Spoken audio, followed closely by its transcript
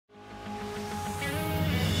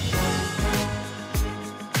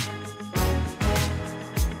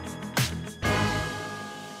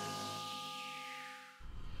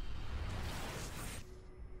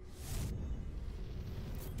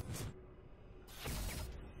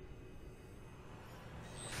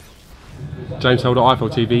James Helder,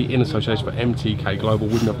 IFL TV, in association for MTK Global.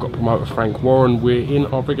 With me I've got promoter Frank Warren. We're in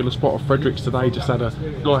our regular spot of Fredericks today. Just had a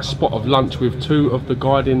nice spot of lunch with two of the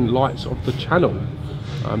guiding lights of the channel.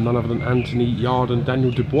 None other than Anthony Yarde and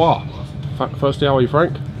Daniel Dubois. Firstly, how are you,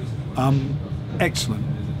 Frank? Excellent.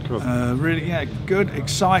 Good. Really, yeah, good,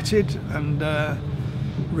 excited, and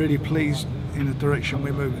really pleased in the direction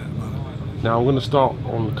we're moving at the moment. Now I'm going to start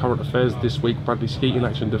on current affairs this week. Bradley Skeete in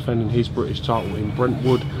action defending his British title in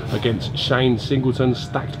Brentwood against Shane Singleton.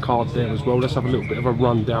 Stacked card there as well. Let's have a little bit of a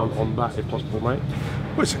rundown on that if possible, mate.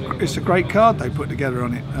 Well, it's a great card they put together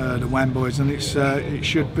on it, the Wan Boys, and it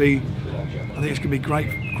should be. I think it's going to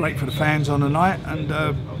be great for the fans on the night. And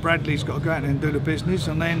Bradley's got to go out there and do the business,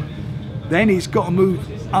 and then he's got to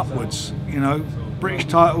move upwards. You know, British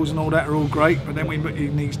titles and all that are all great, but then he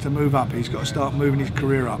needs to move up. He's got to start moving his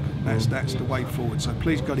career up. That's the way forward. So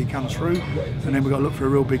please God he comes through, and then we've got to look for a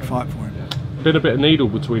real big fight for him. Been a bit of needle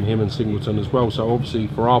between him and Singleton as well, so obviously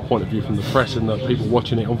for our point of view from the press and the people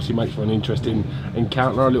watching it, obviously makes for an interesting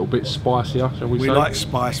encounter, a little bit spicier, shall we say? We like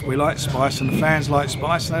spice, and the fans like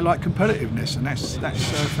spice, and they like competitiveness, and that's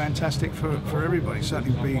fantastic for everybody.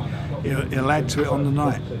 Certainly it'll add to it on the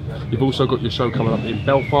night. You've also got your show coming up in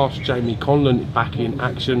Belfast. Jamie Conlon back in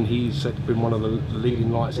action. He's been one of the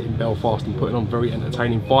leading lights in Belfast and putting on very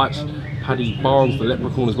entertaining fights. Paddy Barnes, the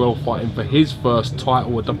Leprechaun, as well, fighting for his first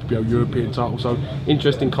title, a WBO European title. So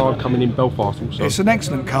interesting card coming in Belfast also. It's an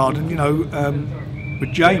excellent card, and you know,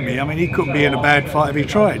 with Jamie, I mean, he couldn't be in a bad fight if he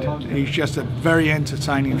tried. He's just a very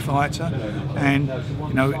entertaining fighter, and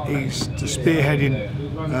you know, he's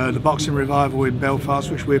spearheading the boxing revival in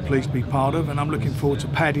Belfast, which we're pleased to be part of. And I'm looking forward to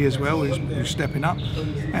Paddy as well, who's stepping up,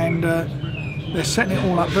 and they're setting it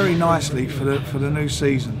all up very nicely for the new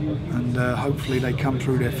season, and hopefully they come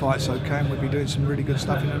through their fights okay, and we'll be doing some really good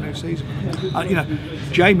stuff in the new season. You know,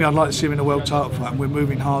 Jamie, I'd like to see him in a world title fight, and we're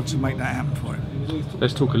moving hard to make that happen for him.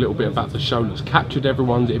 Let's talk a little bit about the show that's captured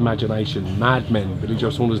everyone's imagination. Mad Men. Billy Joe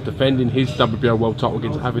Saunders defending his WBO world title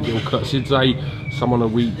against Avondale KHURTSIDZE,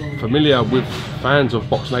 someone we familiar with, fans of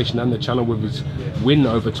BoxNation and the channel, with his win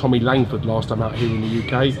over Tommy Langford last time out here in the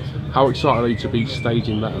UK. How excited are you to be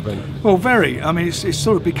staging that event? Well, very. I mean, it's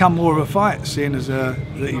sort of become more of a fight, seeing as that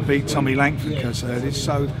he beat Tommy Langford,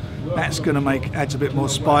 so that's going to adds a bit more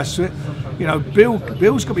spice to it. You know,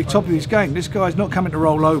 Bill's got to be top of his game. This guy's not coming to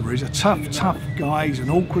roll over. He's a tough guy. He's an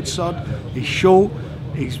awkward sod. He's short.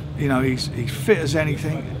 He's fit as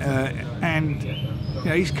anything, and you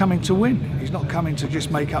know, he's coming to win. He's not coming to just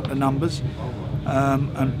make up the numbers.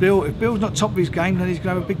 And Bill, if Bill's not top of his game, then he's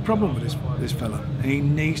going to have a big problem with this fella. He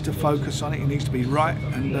needs to focus on it. He needs to be right,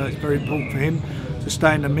 and it's very important for him to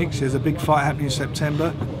stay in the mix. There's a big fight happening in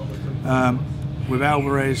September with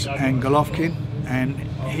Alvarez and Golovkin, and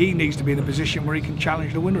he needs to be in a position where he can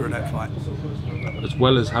challenge the winner of that fight. As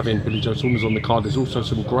well as having Billy Joe Saunders on the card, there's also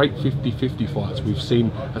some great 50-50 fights. We've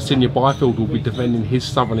seen Asinia Byfield will be defending his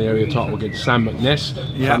Southern Area title against Sam McNess.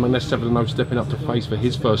 Yeah. Sam McNess 7-0, stepping up to face for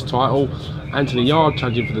his first title. Anthony Yarde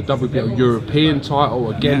challenging for the WBO European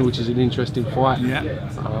title again, which is an interesting fight. Yeah.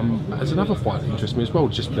 There's another fight that interests me as well,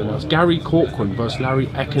 just been announced. Gary Corcoran versus Larry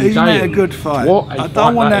Eckendale. Isn't that a good fight? I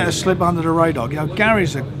don't want that to slip under the radar. You know, Gary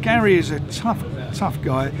is a tough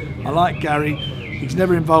guy. I like Gary. He's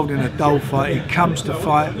never involved in a dull fight. He comes to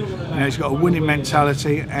fight. You know, he's got a winning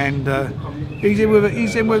mentality, and he's in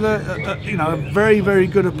with a very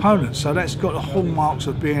good opponent. So that's got the hallmarks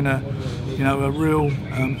of being a real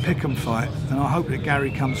pick'em fight. And I hope that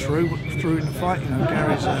Gary comes through in the fight. You know,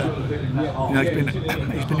 Gary's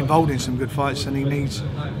he's been involved in some good fights, and he needs,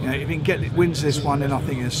 you know, if he wins this one, then I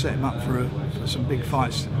think he'll set him up for some big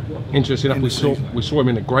fights. Interesting enough, we saw him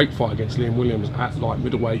in a great fight against Liam Williams at light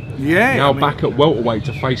middleweight. Yeah. Now back at welterweight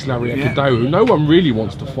to face Larry Eckendale, who no one really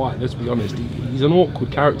wants to fight. Let's be honest, he's an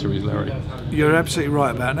awkward character, is Larry. You're absolutely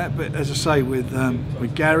right about that. But as I say,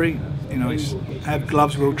 with Gary, you know, have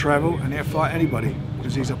gloves will travel, and he'll fight anybody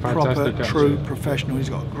because he's a proper, true professional. He's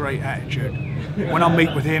got a great attitude. When I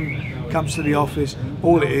meet with him, comes to the office,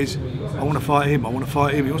 all it is, I want to fight him, I want to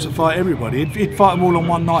fight him. He wants to fight everybody. He'd fight them all on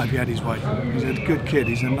one night if he had his way. He's a good kid,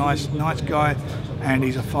 he's a nice guy, and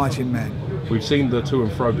he's a fighting man. We've seen the to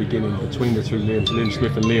and fro beginning between the two Liam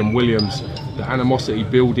Smith and Liam Williams, the animosity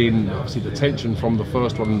building, obviously the tension from the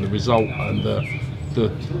first one and the result, and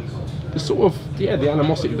the sort of the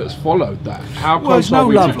animosity that's folled that. How close it's no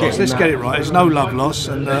love loss. Let's get it right. It's no love loss,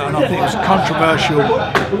 and I think it's a controversial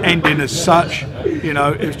ending as such. You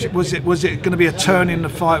know, was it going to be a turn in the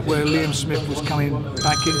fight where Liam Smith was coming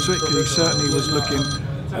back into it? Because he certainly was looking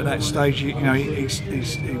at that stage. You know, he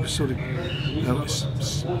was sort of, you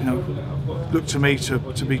know, looked to me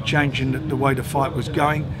to be changing the way the fight was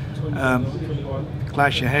going.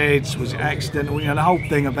 clash of heads, was it accidental, you know, the whole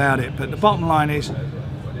thing about it. But the bottom line is,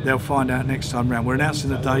 they'll find out next time round. We're announcing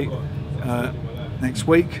the date next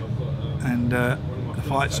week, and the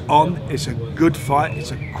fight's on. It's a good fight,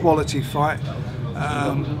 it's a quality fight,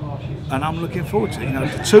 and I'm looking forward to it. You know,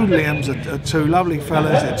 the two Liams are two lovely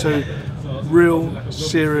fellas, they're two real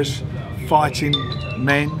serious fighting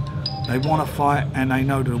men. They want to fight, and they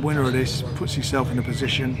know that the winner of this puts himself in a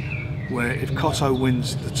position where if Cotto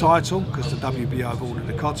wins the title, because the WBO have ordered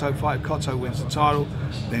the Cotto fight, if Cotto wins the title,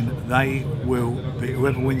 then they will be,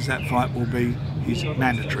 whoever wins that fight will be his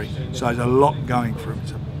mandatory. So there's a lot going for him.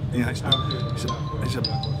 You know, it's a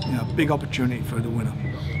you know, big opportunity for the winner.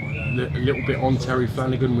 A little bit on Terry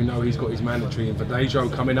Flanagan. We know he's got his mandatory in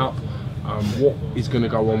Verdejo coming up. What is going to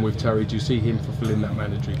go on with Terry? Do you see him fulfilling that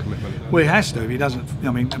mandatory commitment? Well, he has to. If he doesn't,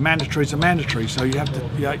 I mean, a mandatory is a mandatory, so you have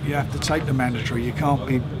to take the mandatory. You can't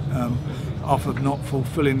be off of not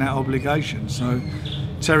fulfilling that obligation. So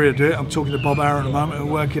Terry will do it. I'm talking to Bob Aaron at the moment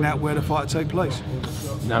and working out where the fight will take place.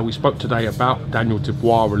 Now, we spoke today about Daniel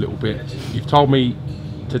Dubois a little bit. You've told me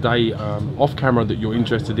today off camera that you're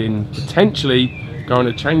interested in potentially going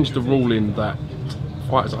to change the ruling that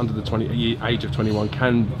fighters under the age of 21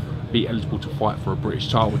 can be eligible to fight for a British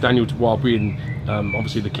title. Daniel Dubois being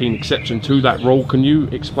obviously the keen exception to that rule. Can you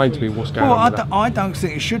explain to me what's going on with that? I don't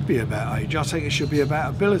think it should be about age. I think it should be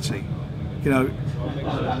about ability. You know,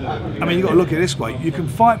 I mean, you've got to look at it this way. You can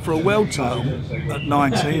fight for a world title at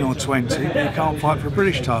 19 or 20, but you can't fight for a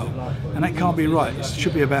British title. And that can't be right. It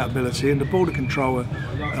should be about ability. And the border controller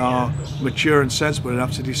are mature and sensible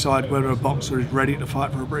enough to decide whether a boxer is ready to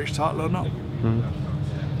fight for a British title or not.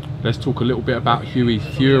 Let's talk a little bit about Hughie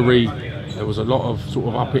Fury. There was a lot of sort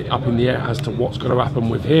of up in the air as to what's going to happen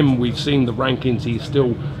with him. We've seen the rankings. He's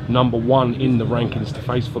still #1 in the rankings to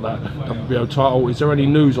face for that WBO title. Is there any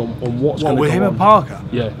news on what's going to go on? With him and Parker?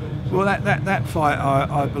 Yeah. Well, that fight,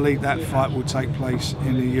 I believe that fight will take place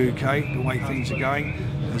in the UK, the way things are going.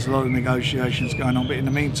 There's a lot of negotiations going on, but in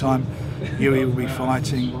the meantime, Hughie will be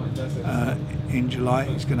fighting in July.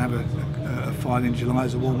 He's going to have a fight in July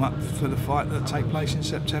as a warm-up for the fight that will take place in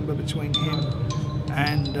September between him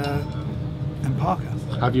and Parker.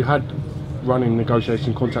 Have you had running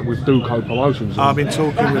negotiation contact with Duco Promotions? I've been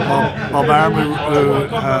talking with Bob Aaron,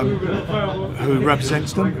 who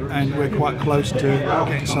represents them, and we're quite close to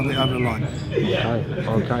getting something over the line.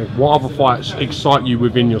 Okay. What other fights excite you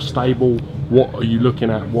within your stable? What are you looking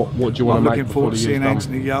at? What do you want to make? I'm looking forward to seeing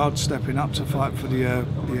Anthony Yarde stepping up to fight for the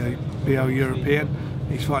BO European.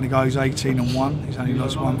 He's fighting a guy who's 18-1. He's only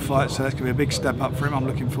lost one fight, so that's going to be a big step up for him. I'm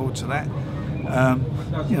looking forward to that.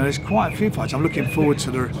 You know, there's quite a few fights. I'm looking forward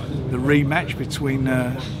to the rematch between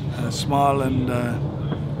Smile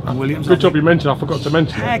and Williams. Good job you mentioned. I forgot to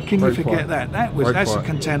mention that. How can you forget that? That's a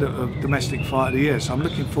contender of domestic fight of the year. So I'm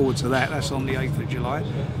looking forward to that. That's on the 8th of July.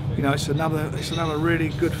 You know, it's another really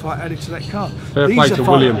good fight added to that card. Fair play to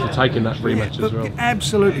Williams for taking that rematch as well.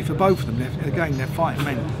 Absolutely, for both of them. They're fighting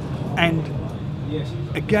men, and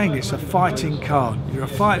again, it's a fighting card. You're a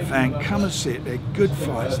fight fan, come and sit. They're good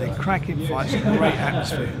fights, they're cracking fights, great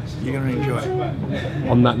atmosphere. You're going to enjoy it.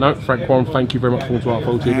 On that note, Frank Warren, thank you very much for coming to Art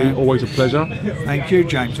TV. Always a pleasure. Thank you,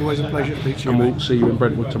 James. Always a pleasure to speak to you. And we'll see you in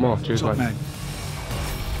Brentwood tomorrow. Cheers, Top mate. man.